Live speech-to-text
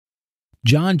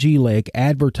Joh G. Lake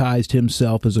advertised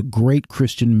himself as a great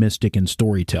Christian mystic and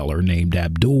storyteller named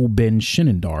Abdul Ben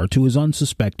Shinandar to his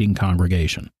unsuspecting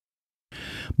congregation.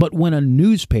 But when a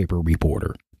newspaper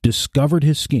reporter discovered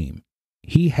his scheme,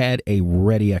 he had a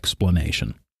ready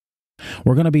explanation.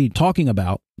 We're going to be talking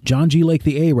about Joh G. Lake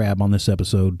the Arab on this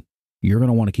episode. You're going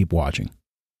to want to keep watching.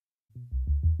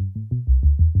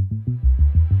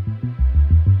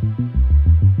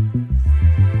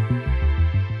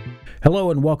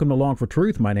 Hello and welcome to Long for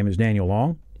Truth. My name is Daniel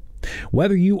Long.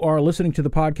 Whether you are listening to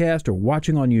the podcast or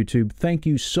watching on YouTube, thank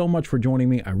you so much for joining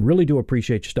me. I really do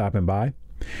appreciate you stopping by.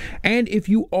 And if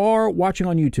you are watching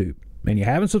on YouTube and you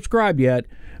haven't subscribed yet,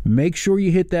 make sure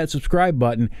you hit that subscribe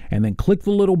button and then click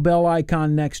the little bell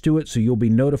icon next to it so you'll be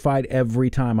notified every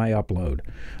time I upload.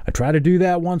 I try to do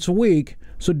that once a week,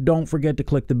 so don't forget to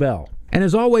click the bell. And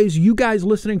as always, you guys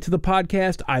listening to the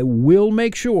podcast, I will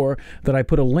make sure that I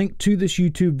put a link to this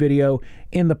YouTube video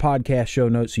in the podcast show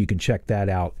notes so you can check that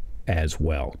out as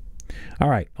well. All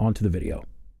right, on to the video.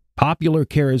 Popular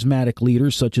charismatic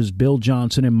leaders such as Bill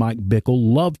Johnson and Mike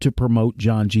Bickle love to promote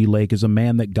Joh G. Lake as a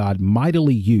man that God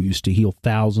mightily used to heal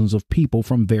thousands of people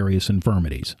from various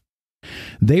infirmities.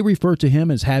 They refer to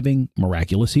him as having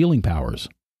miraculous healing powers,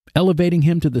 elevating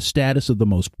him to the status of the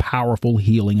most powerful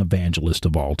healing evangelist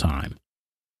of all time.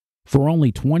 For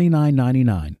only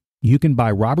 $29.99, you can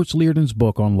buy Robert Liardon's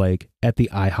book on Lake at the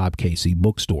IHOP KC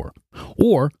bookstore.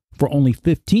 Or for only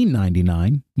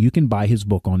 $15.99, you can buy his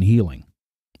book on healing.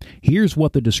 Here's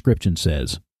what the description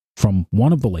says from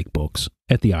one of the Lake books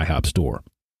at the IHOP store.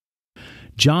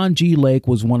 Joh G. Lake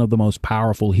was one of the most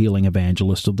powerful healing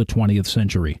evangelists of the 20th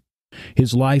century.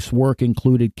 His life's work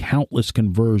included countless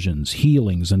conversions,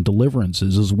 healings, and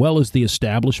deliverances, as well as the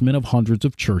establishment of hundreds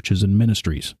of churches and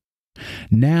ministries.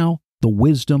 Now, the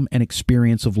wisdom and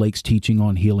experience of Lake's teaching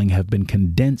on healing have been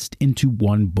condensed into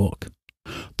one book.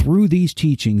 Through these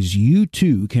teachings, you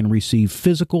too can receive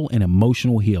physical and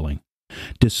emotional healing,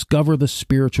 discover the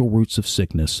spiritual roots of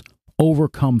sickness,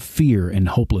 overcome fear and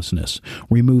hopelessness,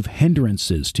 remove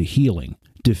hindrances to healing,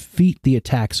 defeat the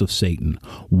attacks of Satan,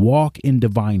 walk in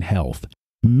divine health,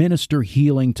 minister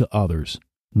healing to others,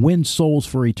 win souls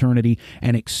for eternity,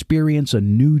 and experience a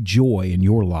new joy in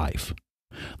your life.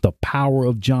 The power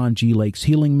of Joh G. Lake's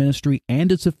healing ministry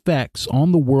and its effects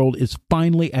on the world is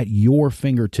finally at your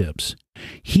fingertips.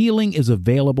 Healing is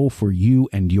available for you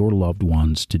and your loved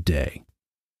ones today.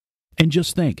 And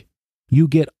just think, you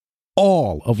get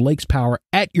all of Lake's power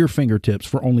at your fingertips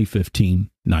for only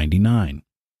 $15.99.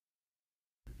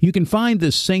 You can find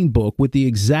this same book with the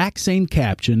exact same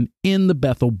caption in the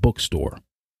Bethel bookstore.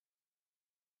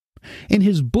 In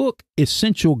his book,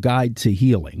 Essential Guide to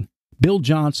Healing, Bill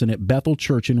Johnson at Bethel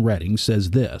Church in Redding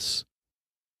says this: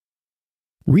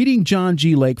 "Reading Joh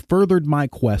G. Lake furthered my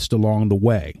quest along the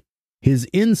way. His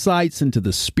insights into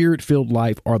the spirit-filled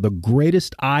life are the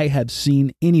greatest I have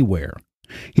seen anywhere.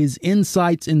 His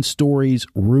insights and stories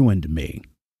ruined me."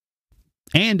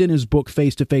 And in his book,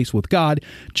 Face to Face with God,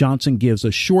 Johnson gives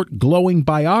a short, glowing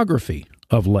biography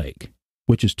of Lake,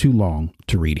 which is too long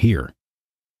to read here.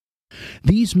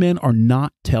 These men are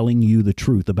not telling you the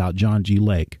truth about Joh G.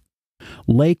 Lake.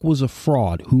 Lake was a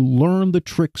fraud who learned the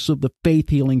tricks of the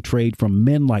faith-healing trade from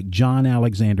men like John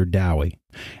Alexander Dowie.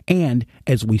 And,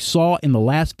 as we saw in the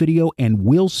last video and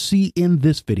will see in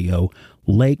this video,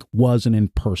 Lake was an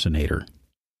impersonator.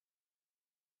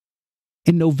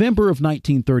 In November of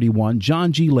 1931, Joh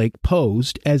G. Lake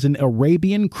posed as an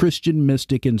Arabian Christian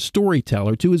mystic and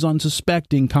storyteller to his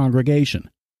unsuspecting congregation.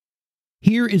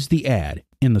 Here is the ad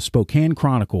in the Spokane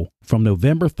Chronicle from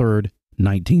November 3rd,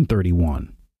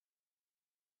 1931.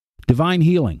 Divine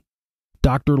Healing,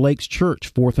 Dr. Lake's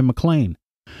Church, 4th and McLean,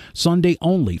 Sunday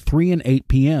only, 3 and 8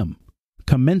 p.m.,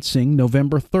 commencing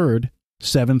November 3rd,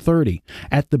 7:30,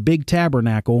 at the Big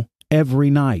Tabernacle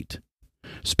every night.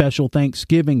 Special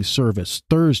Thanksgiving service,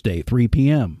 Thursday, 3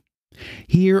 p.m.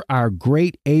 Hear our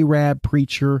great Arab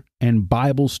preacher and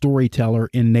Bible storyteller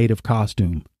in native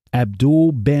costume,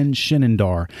 Abdul Ben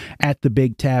Shinandar, at the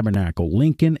Big Tabernacle,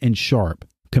 Lincoln and Sharp,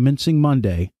 commencing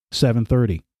Monday,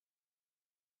 7:30.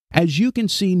 As you can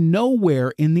see,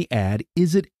 nowhere in the ad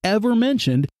is it ever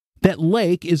mentioned that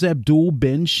Lake is Abdul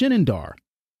Ben Shinandar.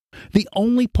 The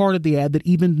only part of the ad that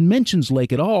even mentions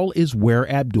Lake at all is where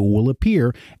Abdul will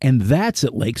appear, and that's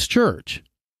at Lake's church.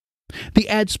 The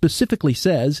ad specifically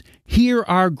says, "Hear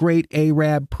our great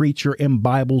Arab preacher and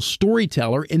Bible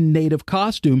storyteller in native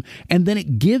costume," and then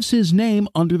it gives his name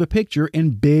under the picture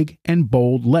in big and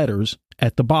bold letters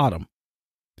at the bottom.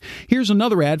 Here's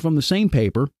another ad from the same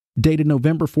paper, dated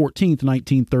November 14th,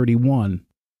 1931.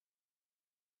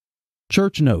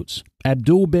 Church notes: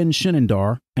 Abdul Ben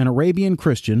Shinandar, an Arabian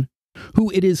Christian,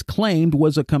 who it is claimed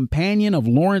was a companion of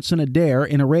Lawrence and Adair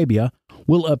in Arabia,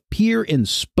 will appear in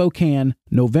Spokane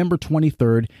November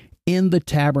 23rd in the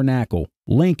Tabernacle,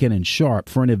 Lincoln and Sharp,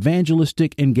 for an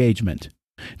evangelistic engagement.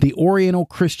 The Oriental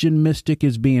Christian mystic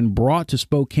is being brought to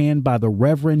Spokane by the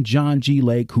Reverend Joh G.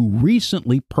 Lake, who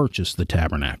recently purchased the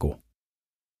Tabernacle.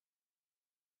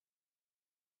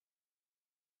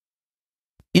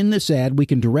 In this ad, we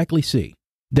can directly see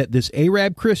that this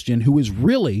Arab Christian, who is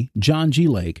really Joh G.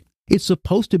 Lake, is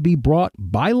supposed to be brought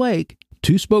by Lake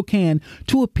to Spokane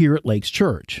to appear at Lake's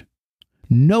church.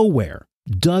 Nowhere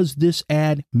does this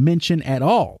ad mention at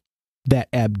all that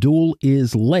Abdul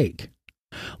is Lake.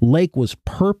 Lake was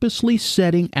purposely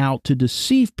setting out to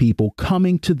deceive people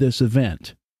coming to this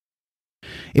event.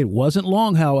 It wasn't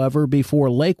long, however,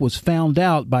 before Lake was found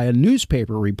out by a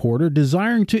newspaper reporter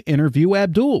desiring to interview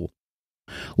Abdul.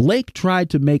 Lake tried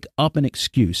to make up an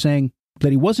excuse, saying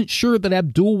that he wasn't sure that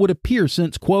Abdul would appear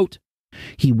since, quote,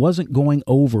 he wasn't going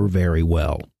over very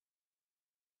well.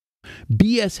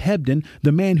 B.S. Hebden,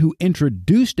 the man who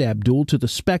introduced Abdul to the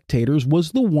spectators,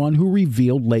 was the one who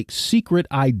revealed Lake's secret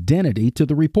identity to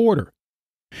the reporter.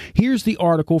 Here's the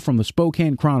article from the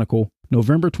Spokane Chronicle,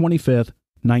 November 25th,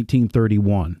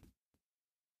 1931.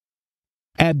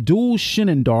 Abdul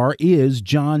Shinandar is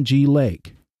Joh G.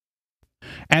 Lake.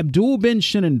 Abdul Ben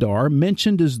Shinandar,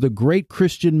 mentioned as the great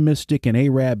Christian mystic and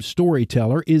Arab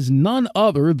storyteller, is none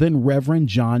other than Reverend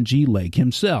Joh G. Lake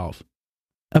himself.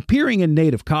 Appearing in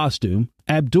native costume,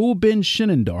 Abdul Ben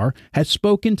Shinandar has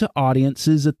spoken to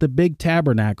audiences at the Big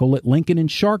Tabernacle at Lincoln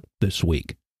and Sharp this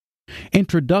week.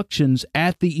 Introductions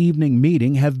at the evening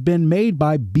meeting have been made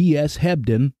by B.S.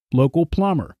 Hebden, local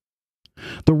plumber.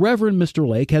 The Reverend Mr.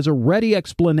 Lake has a ready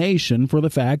explanation for the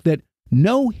fact that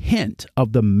no hint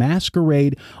of the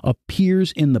masquerade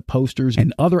appears in the posters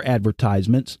and other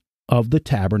advertisements of the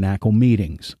tabernacle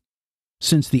meetings.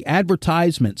 Since the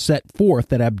advertisement set forth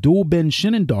that Abdul Ben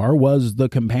Shinandar was the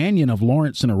companion of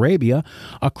Lawrence in Arabia,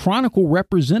 a Chronicle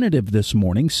representative this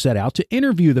morning set out to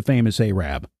interview the famous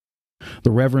Arab.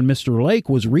 The Reverend Mr. Lake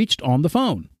was reached on the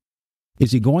phone.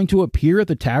 "Is he going to appear at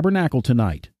the tabernacle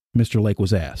tonight?" Mr. Lake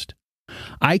was asked.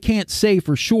 "I can't say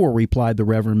for sure," replied the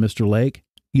Reverend Mr. Lake.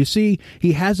 "You see,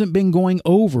 he hasn't been going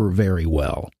over very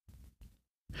well."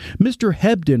 Mr.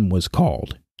 Hebden was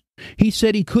called. He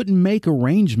said he couldn't make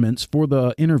arrangements for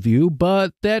the interview,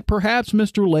 but that perhaps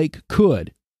Mr. Lake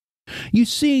could. "You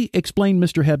see," explained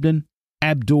Mr. Hebden,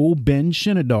 "Abdul Ben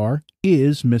Shinandar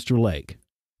is Mr. Lake."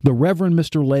 The Reverend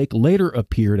Mr. Lake later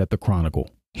appeared at the Chronicle.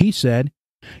 He said,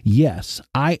 "Yes,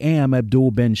 I am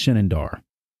Abdul Ben Shinandar.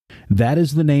 That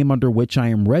is the name under which I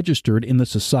am registered in the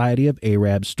Society of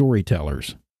Arab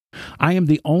Storytellers. I am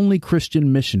the only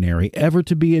Christian missionary ever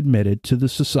to be admitted to the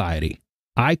society.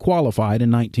 I qualified in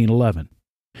 1911.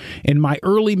 In my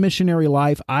early missionary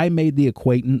life, I made the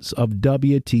acquaintance of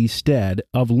W.T. Stead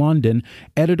of London,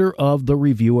 editor of the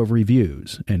Review of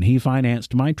Reviews, and he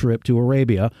financed my trip to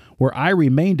Arabia, where I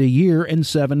remained a year and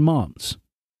 7 months.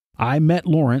 I met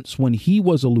Lawrence when he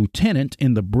was a lieutenant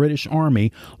in the British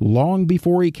Army, long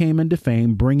before he came into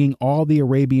fame, bringing all the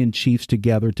Arabian chiefs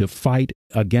together to fight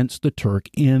against the Turk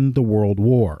in the World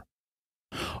War.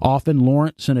 Often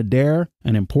Lawrence and Adair,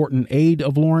 an important aide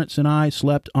of Lawrence, and I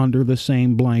slept under the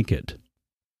same blanket."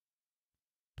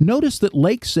 Notice that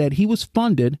Lake said he was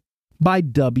funded by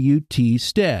W.T.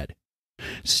 Stead.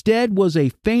 Stead was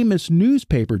a famous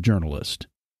newspaper journalist,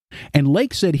 and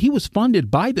Lake said he was funded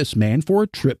by this man for a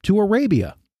trip to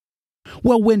Arabia.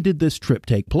 Well, when did this trip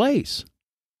take place?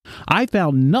 I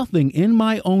found nothing in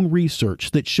my own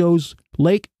research that shows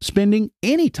Lake spending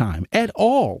any time at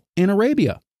all in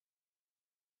Arabia.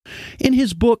 In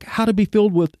his book, How to Be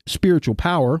Filled with Spiritual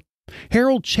Power,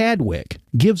 Harold Chadwick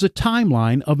gives a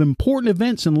timeline of important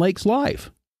events in Lake's life.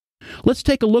 Let's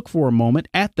take a look for a moment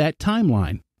at that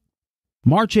timeline.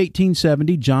 March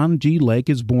 1870, Joh G. Lake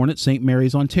is born at St.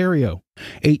 Mary's, Ontario.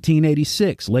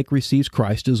 1886, Lake receives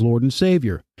Christ as Lord and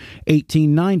Savior.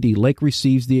 1890, Lake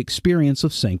receives the experience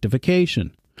of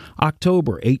sanctification.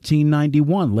 October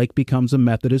 1891, Lake becomes a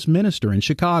Methodist minister in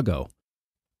Chicago.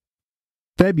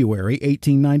 February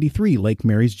 1893, Lake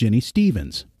marries Jenny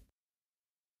Stevens.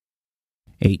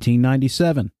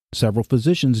 1897, several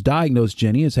physicians diagnosed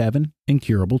Jenny as having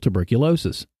incurable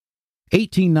tuberculosis.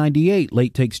 1898,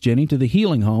 Lake takes Jenny to the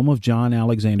healing home of John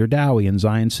Alexander Dowie in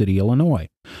Zion City, Illinois,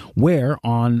 where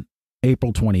on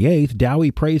April 28th,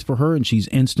 Dowie prays for her and she's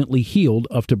instantly healed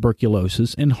of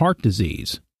tuberculosis and heart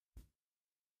disease.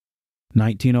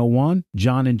 1901,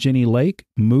 John and Jenny Lake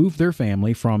moved their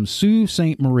family from Sault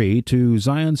Ste. Marie to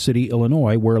Zion City,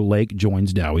 Illinois, where Lake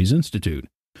joins Dowie's Institute.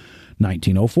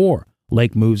 1904,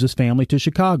 Lake moves his family to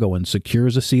Chicago and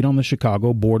secures a seat on the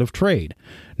Chicago Board of Trade.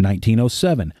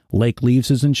 1907, Lake leaves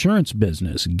his insurance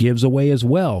business, gives away his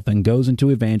wealth, and goes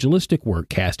into evangelistic work,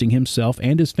 casting himself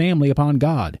and his family upon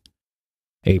God.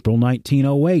 April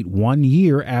 1908, 1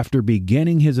 year after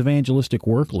beginning his evangelistic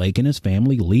work, Lake and his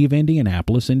family leave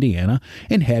Indianapolis, Indiana,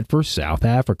 and head for South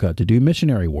Africa to do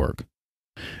missionary work.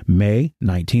 May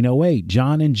 1908,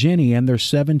 John and Jenny and their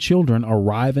 7 children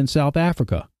arrive in South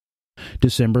Africa.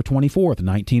 December 24th,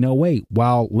 1908,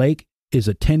 while Lake is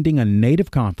attending a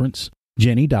native conference,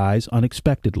 Jenny dies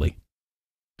unexpectedly.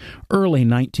 Early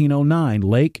 1909,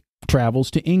 Lake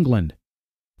travels to England.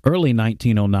 Early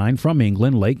 1909, from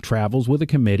England, Lake travels with a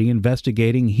committee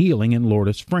investigating healing in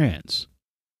Lourdes, France.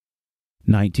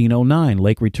 1909,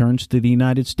 Lake returns to the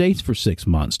United States for 6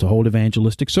 months to hold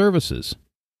evangelistic services.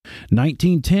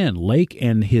 1910, Lake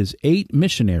and his 8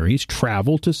 missionaries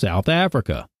travel to South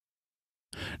Africa.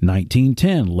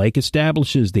 1910, Lake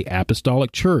establishes the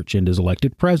Apostolic Church and is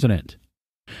elected president.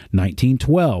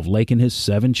 1912, Lake and his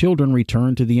 7 children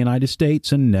return to the United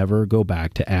States and never go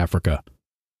back to Africa.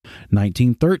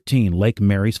 1913, Lake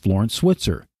marries Florence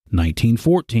Switzer.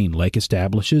 1914, Lake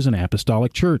establishes an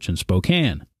Apostolic Church in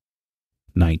Spokane.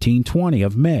 1920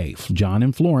 of May, John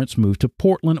and Florence moved to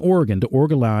Portland, Oregon to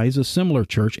organize a similar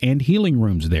church and healing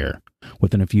rooms there.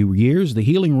 Within a few years, the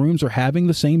healing rooms are having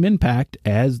the same impact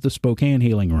as the Spokane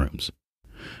healing rooms.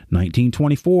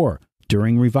 1924,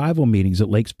 during revival meetings at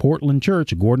Lake's Portland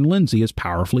Church, Gordon Lindsay is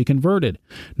powerfully converted.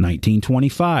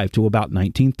 1925 to about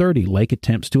 1930, Lake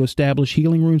attempts to establish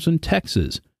healing rooms in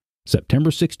Texas. September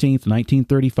 16,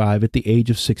 1935, at the age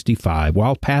of 65,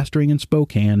 while pastoring in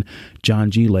Spokane, Joh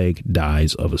G. Lake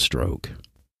dies of a stroke.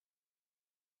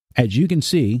 As you can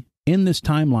see, in this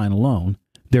timeline alone,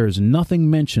 there is nothing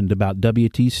mentioned about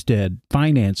W.T. Stead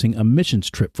financing a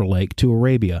missions trip for Lake to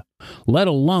Arabia, let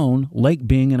alone Lake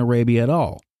being in Arabia at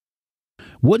all.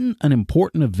 Wouldn't an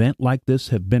important event like this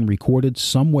have been recorded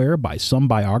somewhere by some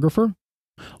biographer?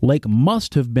 Lake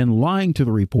must have been lying to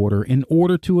the reporter in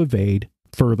order to evade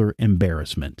further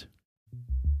embarrassment.